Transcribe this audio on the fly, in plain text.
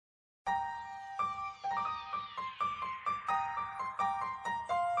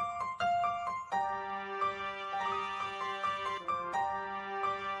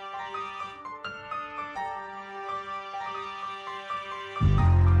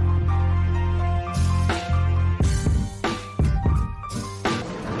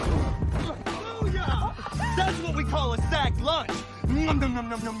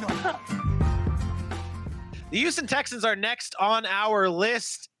The Houston Texans are next on our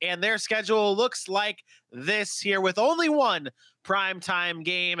list, and their schedule looks like this here with only one primetime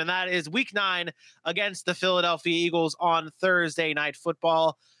game, and that is Week 9 against the Philadelphia Eagles on Thursday Night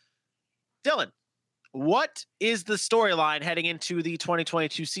Football. Dylan, what is the storyline heading into the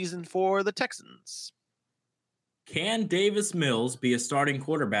 2022 season for the Texans? Can Davis Mills be a starting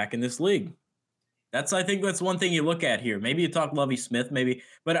quarterback in this league? I think that's one thing you look at here. Maybe you talk Lovie Smith, maybe,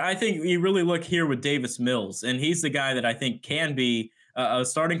 but I think you really look here with Davis Mills, and he's the guy that I think can be a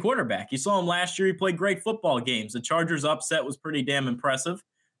starting quarterback. You saw him last year; he played great football games. The Chargers' upset was pretty damn impressive.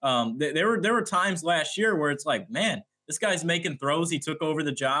 There were times last year where it's like, man, this guy's making throws. He took over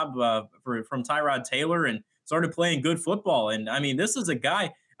the job from Tyrod Taylor and started playing good football. And I mean, this is a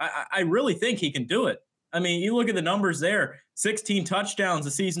guy I really think he can do it. I mean, you look at the numbers there, 16 touchdowns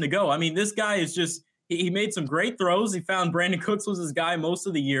a season ago. I mean, this guy is just, he made some great throws. He found Brandin Cooks was his guy most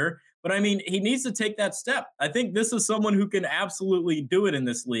of the year. But I mean, he needs to take that step. I think this is someone who can absolutely do it in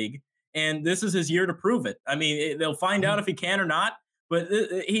this league. And this is his year to prove it. I mean, they'll find out if he can or not. But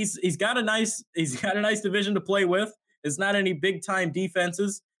he's got a nice division to play with. It's not any big time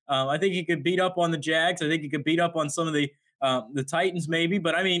defenses. I think he could beat up on the Jags. I think he could beat up on some of the Titans maybe,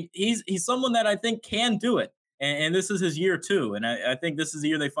 but I mean, he's someone that I think can do it. And this is his year too. And I think this is the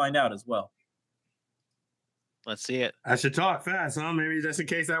year they find out as well. Let's see it. I should talk fast, huh? Maybe just in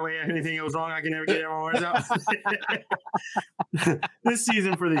case that way anything goes wrong, I can never get my words out. This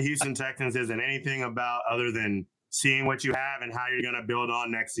season for the Houston Texans isn't anything about other than seeing what you have and how you're going to build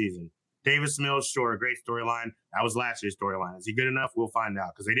on next season. Davis Mills, sure, a great storyline. That was last year's storyline. Is he good enough? We'll find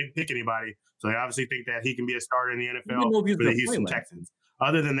out because they didn't pick anybody. So they obviously think that he can be a starter in the NFL for the Houston Texans.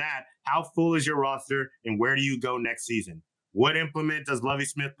 Other than that, how full is your roster and where do you go next season? What implement does Lovie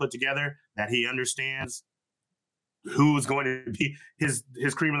Smith put together that he understands who's going to be his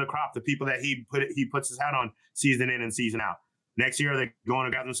cream of the crop, the people that he puts his hat on season in and season out? Next year, are they going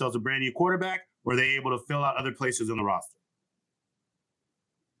to grab themselves a brand new quarterback, or are they able to fill out other places in the roster?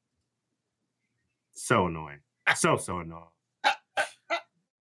 So annoying. So annoying.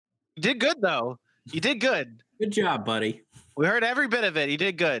 You did good, though. You did good. Good job, buddy. We heard every bit of it. You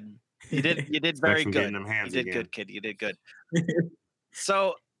did good. You did very good. You did again. Good, kid. You did good.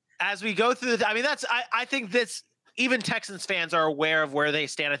 So as we go through I mean, I think this, even Texans fans are aware of where they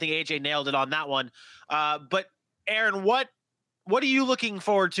stand. I think AJ nailed it on that one. But Aaron, what are you looking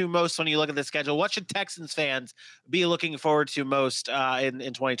forward to most when you look at the schedule? What should Texans fans be looking forward to most in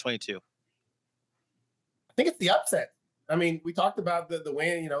 2022? I think it's the upset. I mean, we talked about the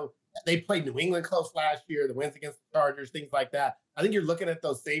win, they played New England close last year, the wins against the Chargers, things like that. I think you're looking at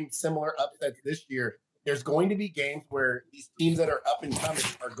those similar upsets this year. There's going to be games where these teams that are up and coming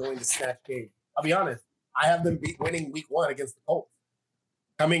are going to snatch games. I'll be honest. I have them winning week 1 against the Colts.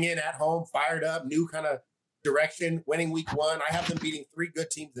 Coming in at home, fired up, new kind of direction, winning week 1. I have them beating 3 good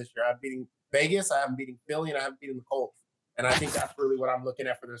teams this year. I'm beating Vegas, I have them beating Philly, and I have them beating the Colts. And I think that's really what I'm looking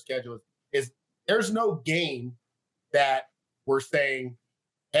at for their schedule is there's no game that we're saying,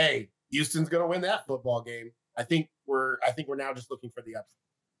 hey, Houston's going to win that football game. I think we're now just looking for the upset.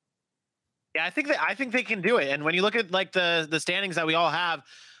 Yeah, I think they can do it. And when you look at like the standings that we all have,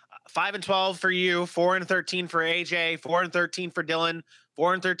 5-12 for you, 4-13 for AJ, 4-13 for Dylan,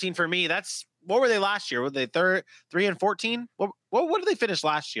 4-13 for me. That's, what were they last year? Were they 3-14? What did they finish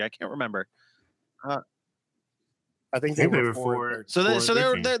last year? I can't remember. I think they were 4. So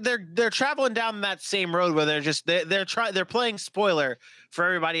they're traveling down that same road where they're playing spoiler for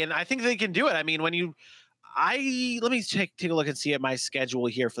everybody, and I think they can do it. I mean, let me take a look and see at my schedule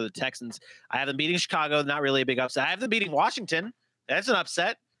here for the Texans. I have them beating Chicago, not really a big upset. I have them beating Washington. That's an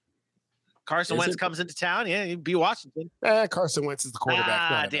upset. Carson Wentz comes into town. Yeah, you beat Washington. Carson Wentz is the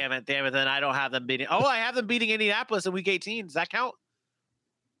quarterback. Damn it. Then I don't have them beating. Oh, I have them beating Indianapolis in Week 18. Does that count?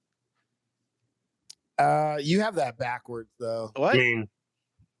 You have that backwards, though. What? You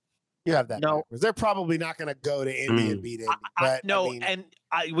have that backwards. They're probably not going to go to Indy and beat Indy. But,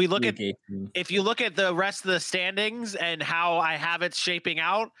 we look at, if you look at the rest of the standings and how I have it shaping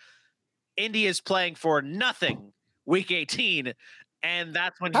out, Indy is playing for nothing Week 18. And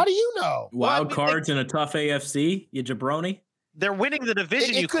that's when. How do you know? Wild cards in a tough AFC, you jabroni. They're winning the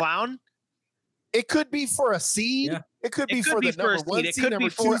division, clown. It could be for a seed. Yeah. It could be for the number 1 seed, number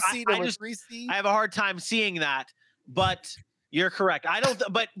 2 seed, number 3 seed. I have a hard time seeing that, but you're correct.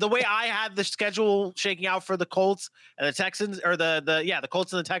 But the way I have the schedule shaking out for the Colts and the Texans, or the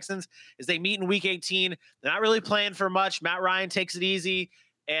Colts and the Texans, is they meet in Week 18. They're not really playing for much. Matt Ryan takes it easy,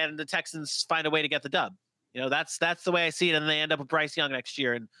 and the Texans find a way to get the dub. That's the way I see it, and they end up with Bryce Young next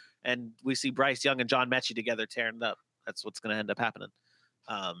year, and we see Bryce Young and John Mechie together tearing it up. That's what's going to end up happening.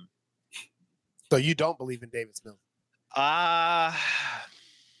 So you don't believe in Davis Mills?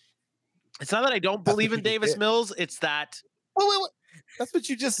 It's not that I don't believe in Davis Mills. It's that. Wait. That's what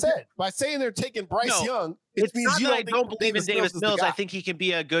you just said. By saying they're taking Bryce Young, it means you don't believe in Davis Mills. I think he can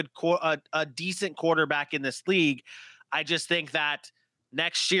be a good, a decent quarterback in this league. I just think that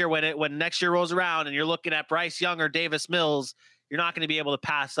next year, when next year rolls around and you're looking at Bryce Young or Davis Mills, you're not going to be able to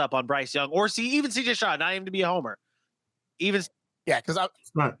pass up on Bryce Young or even CJ Stroud. Not even to be a homer. Because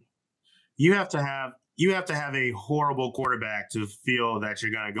you have to have a horrible quarterback to feel that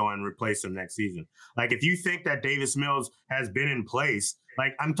you're going to go and replace him next season. Like, if you think that Davis Mills has been in place,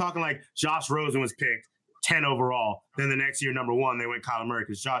 like I'm talking like Josh Rosen was picked 10 overall. Then the next year, number 1, they went Kyler Murray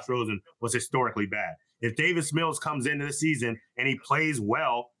because Josh Rosen was historically bad. If Davis Mills comes into the season and he plays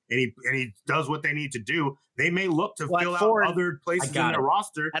well and he does what they need to do, they may look to fill out other places in their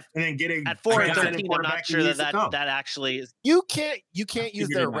roster and then get a at 4 and 13. I'm not sure that actually is. You can't use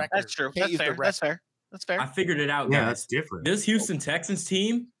their record. That's true. That's fair. That's fair. I figured it out. Yeah, guys. that's different. This Houston Texans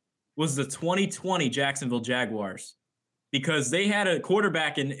team was the 2020 Jacksonville Jaguars because they had a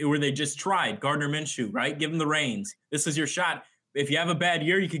quarterback where they just tried Gardner Minshew, right? Give him the reins. This is your shot. If you have a bad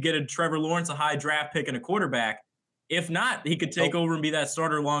year, you could get a Trevor Lawrence, a high draft pick, and a quarterback. If not, he could take over and be that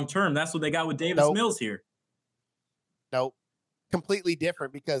starter long term. That's what they got with Davis Mills here. Nope. Completely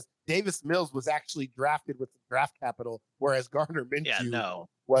different because Davis Mills was actually drafted with the draft capital, whereas Gardner Minshew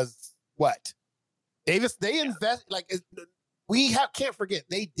was what? Davis, they invest can't forget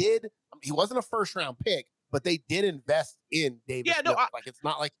they did. He wasn't a first round pick, but they did invest in Davis. Mills. It's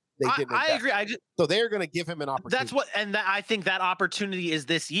not like they didn't. I agree. So they're going to give him an opportunity. I think that opportunity is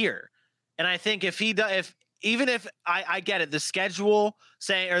this year, and I think if he does, even if I get it, the schedule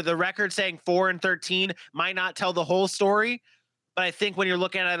saying or the record saying 4 and 13 might not tell the whole story, but I think when you're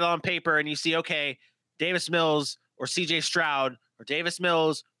looking at it on paper and you see Davis Mills or CJ Stroud or Davis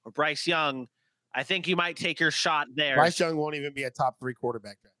Mills or Bryce Young. I think you might take your shot there. Bryce Young won't even be a top 3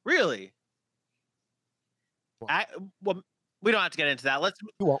 quarterback. Really? Well, we don't have to get into that.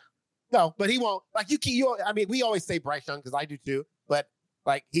 He won't. No, but he won't. We always say Bryce Young because I do too. But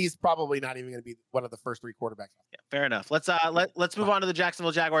he's probably not even going to be one of the first 3 quarterbacks. Yeah, fair enough. Let's move on to the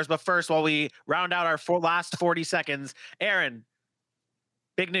Jacksonville Jaguars. But first, while we round out our last 40 seconds, Aaron,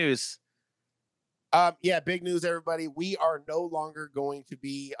 big news. Big news, everybody. We are no longer going to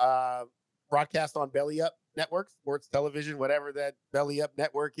be broadcast on Belly Up Network, sports television, whatever that Belly Up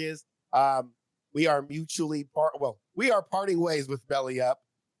Network is. We are we are parting ways with Belly Up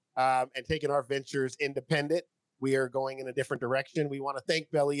and taking our ventures independent. We are going in a different direction. We want to thank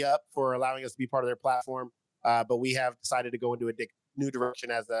Belly Up for allowing us to be part of their platform, but we have decided to go into a new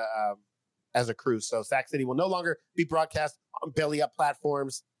direction as a crew. So Sac City will no longer be broadcast on Belly Up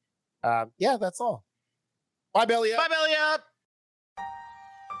platforms. That's all. Bye, Belly Up. Bye, Belly Up.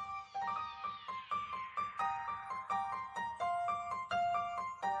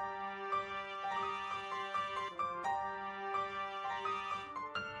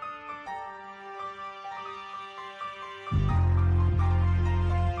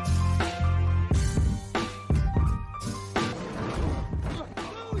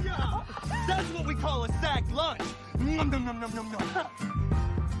 That's what we call a sack lunch. Nom, nom, nom, nom, nom, nom.